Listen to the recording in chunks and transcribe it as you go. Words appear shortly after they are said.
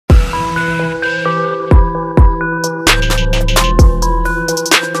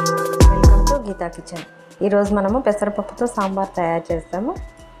Kitchen. ఈరోజు మనము పెసరపప్పుతో సాంబార్ తయారు చేస్తాము.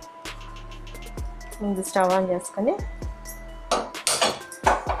 ముందు స్టవ్ ఆన్ చేసుకొని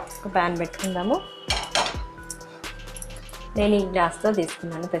ఒక ప్యాన్ పెట్టుకుందాము. నేను ఈ గ్లాస్తో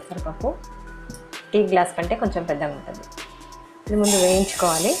తీసుకున్నాను పెసరపప్పు. టీ గ్లాస్ కంటే కొంచెం పెద్దగా ఉంటుంది. ఇది ముందు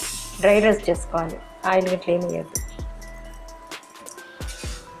వేయించుకోవాలి, డ్రై రోస్ట్ చేసుకోవాలి. ఆయిల్ గట్లా ఏమి వేయద్దు.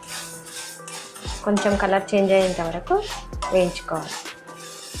 కొంచెం కలర్ చేంజ్ అయ్యేంత వరకు వేయించుకోవాలి.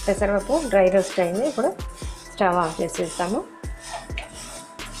 పెసరపప్పు డ్రై రోస్ట్ అయింది. ఇప్పుడు స్టవ్ ఆఫ్ చేసేస్తాము.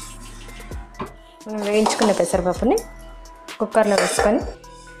 మనం వేయించుకున్న పెసరపప్పుని కుక్కర్లో వేసుకొని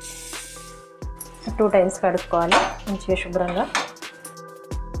 2 టైమ్స్ కడుక్కోవాలి మంచిగా శుభ్రంగా.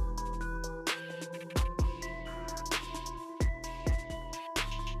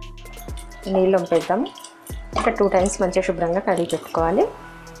 నీళ్ళు వంపేద్దాము. ఇంకా 2 టైమ్స్ మంచిగా శుభ్రంగా కడిగి పెట్టుకోవాలి.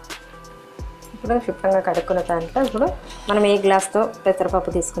 ఇప్పుడు శుభ్రంగా కడుక్కున్న దాంట్లో ఇప్పుడు మనం ఏ గ్లాస్తో పెసరపప్పు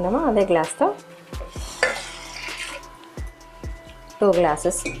తీసుకున్నామో అదే గ్లాస్తో 2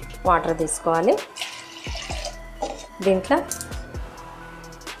 గ్లాసెస్ వాటర్ తీసుకోవాలి. దీంట్లో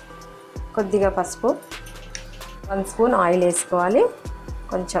కొద్దిగా పసుపు, 1 స్పూన్ ఆయిల్ వేసుకోవాలి.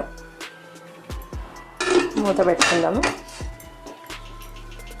 కొంచెం మూత పెట్టుకుందాము.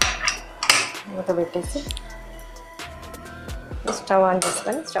 మూత పెట్టేసి స్టవ్ ఆన్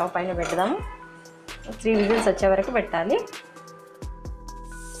చేసుకొని స్టవ్ పైన పెడదాము. 3 విజిల్స్ వచ్చే వరకు పెట్టాలి.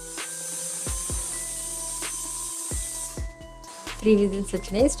 త్రీ విజిల్స్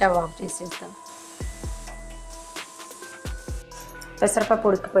వచ్చినాయి. స్టవ్ ఆఫ్ చేసేస్తాం. పెసరపప్పు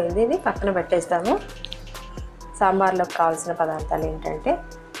ఉడికిపోయింది. ఇది పక్కన పెట్టేస్తాము. సాంబార్లోకి కావాల్సిన పదార్థాలు ఏంటంటే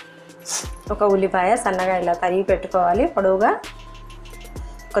ఒక ఉల్లిపాయ సన్నగా ఇలా తరిగి పెట్టుకోవాలి పొడవుగా,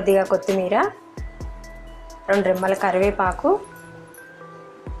 కొద్దిగా కొత్తిమీర, 2 రెమ్మల కరివేపాకు,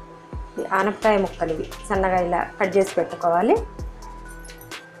 ఆనపకాయ ముక్కలు ఇవి సన్నగా ఇలా కట్ చేసి పెట్టుకోవాలి.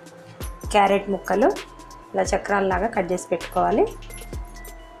 క్యారెట్ ముక్కలు ఇలా చక్రాలలాగా కట్ చేసి పెట్టుకోవాలి.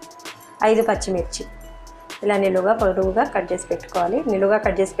 5 పచ్చిమిర్చి ఇలా నిలువుగా పొడవుగా కట్ చేసి పెట్టుకోవాలి. నిలువుగా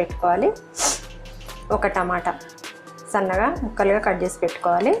కట్ చేసి పెట్టుకోవాలి. 1 టమాటా సన్నగా ముక్కలుగా కట్ చేసి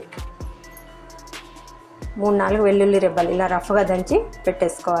పెట్టుకోవాలి. 3-4 వెల్లుల్లి రెబ్బలు ఇలా రఫ్గా దంచి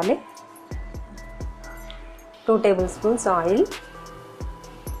పెట్టేసుకోవాలి. 2 table spoons oil,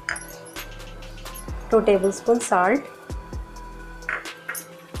 2 table spoon salt,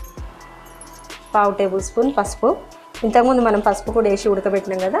 1/2 table spoon పసుపు. ఇంతకుముందు మనం పసుపు కూడా వేసి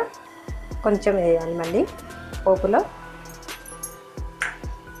ఉడకబెట్టినాం కదా, కొంచెం వేయాలి మళ్ళీ పోపులో.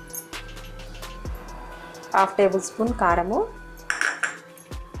 1/2 టేబుల్ స్పూన్ కారము,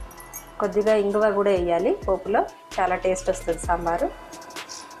 కొద్దిగా ఇంగువ కూడా వేయాలి పోపులో, చాలా టేస్ట్ వస్తుంది సాంబారు.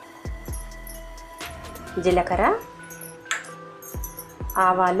 జీలకర్ర,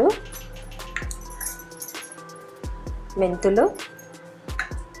 ఆవాలు, మెంతులు,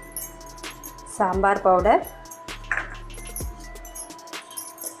 సాంబార్ పౌడర్,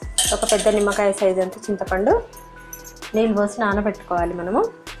 ఒక పెద్ద నిమ్మకాయ సైజు అంత చింతపండు, నీళ్ళు పోసి నానబెట్టుకోవాలి. మనము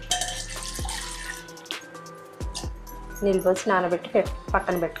నీళ్ళు పోసి నానబెట్టి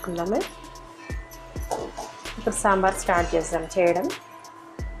పక్కన పెట్టుకుందాము. ఇప్పుడు సాంబార్ స్టార్ట్ చేద్దాం చేయడం.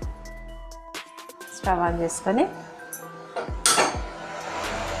 స్టవ్ ఆన్ చేసుకొని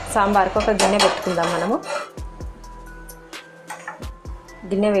సాంబార్కి ఒక గిన్నె పెట్టుకుందాం మనము.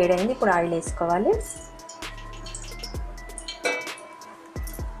 గిన్నె వేడైంది. ఇప్పుడు ఆయిల్ వేసుకోవాలి.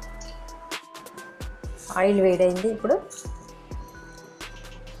 ఆయిల్ వేడైంది. ఇప్పుడు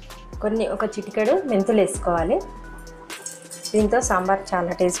ఒక చిటికెడు మెంతులు వేసుకోవాలి. దీంతో సాంబార్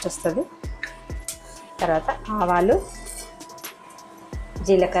చాలా టేస్ట్ వస్తుంది. తర్వాత ఆవాలు,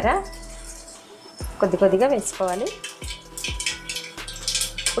 జీలకర్ర కొద్దిగా వేసుకోవాలి.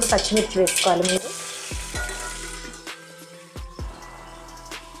 ఇప్పుడు పచ్చిమిర్చి వేసుకోవాలి. మీరు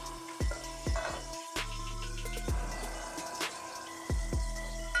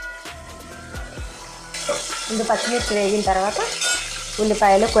ముందు పచ్చిమిర్చి వేగిన తర్వాత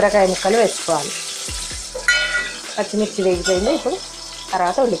ఉల్లిపాయలు, కూరగాయ ముక్కలు వేసుకోవాలి. పచ్చిమిర్చి వేగిపోయింది. ఇప్పుడు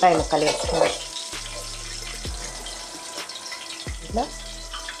తర్వాత ఉల్లిపాయ ముక్కలు వేసుకోవాలి. ఇట్లా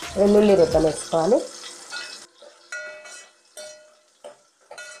వెల్లుల్లి రెబ్బలు వేసుకోవాలి.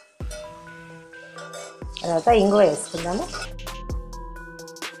 తర్వాత ఇంగువ వేసుకుందాము.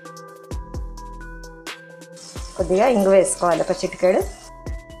 కొద్దిగా ఇంగువ వేసుకోవాలి, ఒక చిటికెడు.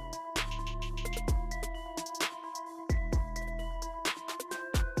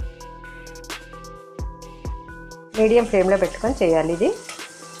 మీడియం ఫ్లేమ్లో పెట్టుకొని చేయాలి ఇది.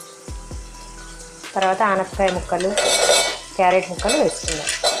 తర్వాత ఆనపకాయ ముక్కలు, క్యారెట్ ముక్కలు వేసుకుందాం.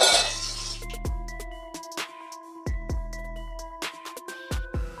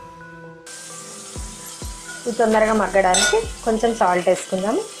 ఇది తొందరగా మగ్గడానికి కొంచెం సాల్ట్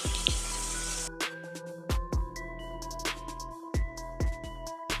వేసుకుందాము.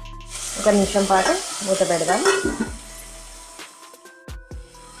 1 నిమిషం పాటు మూత పెడదాం.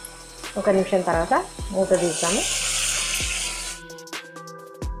 1 నిమిషం తర్వాత మూత తీద్దాము.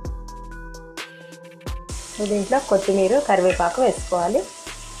 దీంట్లో కొత్తిమీర, కరివేపాకు వేసుకోవాలి.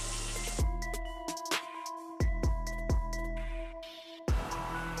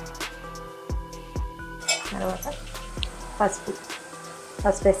 తర్వాత పసుపు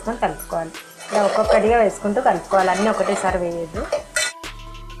వేసుకొని కలుపుకోవాలి. ఇలా ఒక్కొక్కటిగా వేసుకుంటూ కలుపుకోవాలి, అన్నీ ఒకటేసారి వేయద్దు.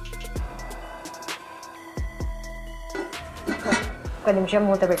 ఒక నిమిషం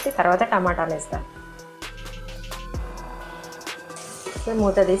మూత పెట్టి తర్వాత టమాటాలు వేస్తాను.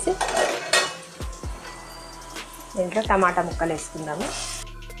 మూత తీసి దీంట్లో టమాటా ముక్కలు వేసుకుందాము.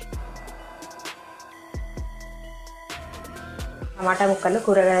 టమాటా ముక్కలు,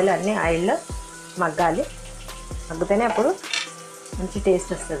 కూరగాయలు అన్నీ ఆయిల్లో మగ్గాలి. మగ్గితేనే అప్పుడు మంచి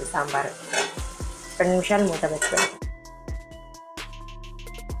టేస్ట్ వస్తుంది సాంబారు. 2 నిమిషాలు మూత పెట్టుకోండి.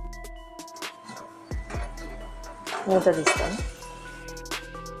 మూత తీస్తాను.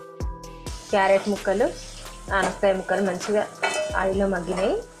 క్యారెట్ ముక్కలు, ఆనపకాయ ముక్కలు మంచిగా ఆయిల్లో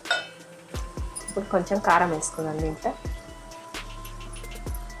మగ్గినాయి. ఇప్పుడు కొంచెం కారం వేసుకుందాం. దీంట్లో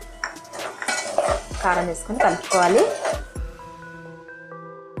కారం వేసుకొని కలుపుకోవాలి.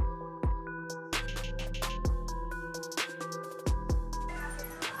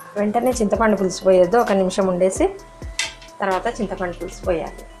 వెంటనే చింతపండు పులుసు పోయొద్దు. 1 నిమిషం ఉండేసి తర్వాత చింతపండు పులుసు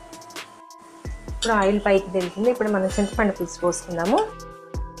పోయాలి. ఇప్పుడు ఆయిల్ పైకి తెలుతుంది. ఇప్పుడు మనం చింతపండు పులుసు పోసుకుందాము.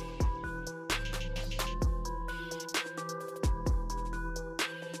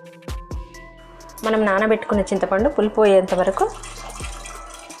 మనం నానబెట్టుకున్న చింతపండు పులుపు పోయేంత వరకు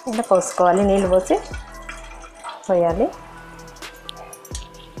ఇలా పోసుకోవాలి. నీళ్ళు పోసి పోయాలి.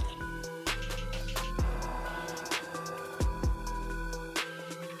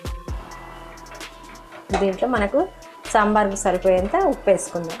 దీంట్లో మనకు సాంబార్కు సరిపోయేంత ఉప్పు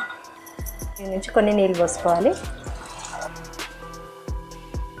వేసుకుందాం. దీని నుంచి కొన్ని నీళ్ళు పోసుకోవాలి.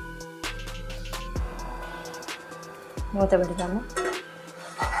 మూత పెడతాము.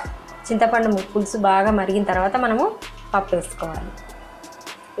 చింతపండు పులుసు బాగా మరిగిన తర్వాత మనము పప్పు వేసుకోవాలి.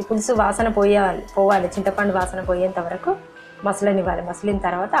 ఈ పులుసు వాసన పోవాలి. చింతపండు వాసన పోయేంత వరకు మసలనివ్వాలి. మసలిన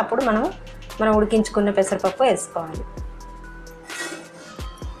తర్వాత అప్పుడు మనం ఉడికించుకున్న పెసరపప్పు వేసుకోవాలి.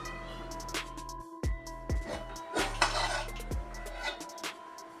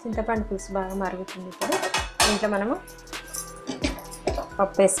 చింతపండు పులుసు బాగా మరుగుతుంది. ఇప్పుడు దీంట్లో మనము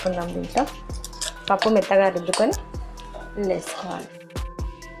పప్పు వేసుకుందాం. దీంట్లో పప్పు మెత్తగా రుద్దుకొని వేసుకోవాలి.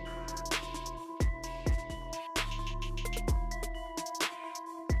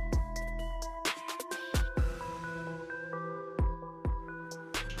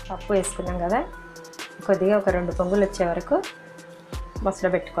 పప్పు వేసుకున్నాం కదా, కొద్దిగా ఒక 2 పొంగులు వచ్చే వరకు మసలు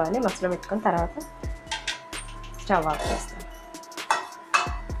పెట్టుకోవాలి. మసలు పెట్టుకున్న తర్వాత స్టవ్ ఆఫ్ చేస్తాం.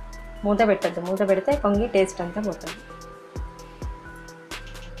 మూత పెట్టద్దు. మూత పెడితే పొంగి టేస్ట్ అంతా పోతుంది.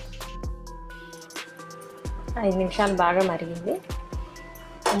 5 నిమిషాలు బాగా మరిగింది.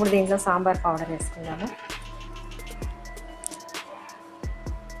 ఇప్పుడు దీంట్లో సాంబార్ పౌడర్ వేసుకుందాము.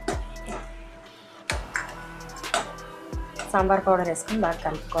 సాంబార్ పౌడర్ వేసుకొని బాగా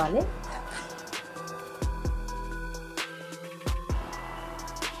కలుపుకోవాలి.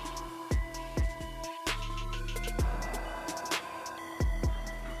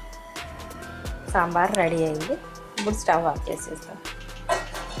 సాంబార్ రెడీ అయింది. ఇప్పుడు స్టవ్ ఆఫ్ చేసేస్తాం.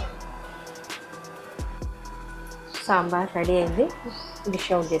 సాంబార్ రెడీ అయింది.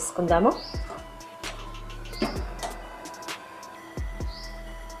 డిష్ అవుట్ చేసుకుందాము.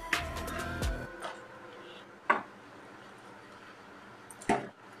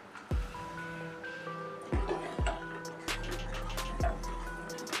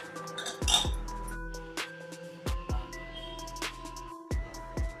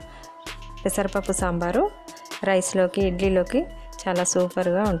 పెసరపప్పు సాంబారు రైస్లోకి, ఇడ్లీలోకి చాలా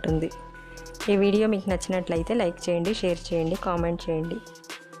సూపర్గా ఉంటుంది. ఈ వీడియో మీకు నచ్చినట్లయితే లైక్ చేయండి, షేర్ చేయండి, కామెంట్ చేయండి.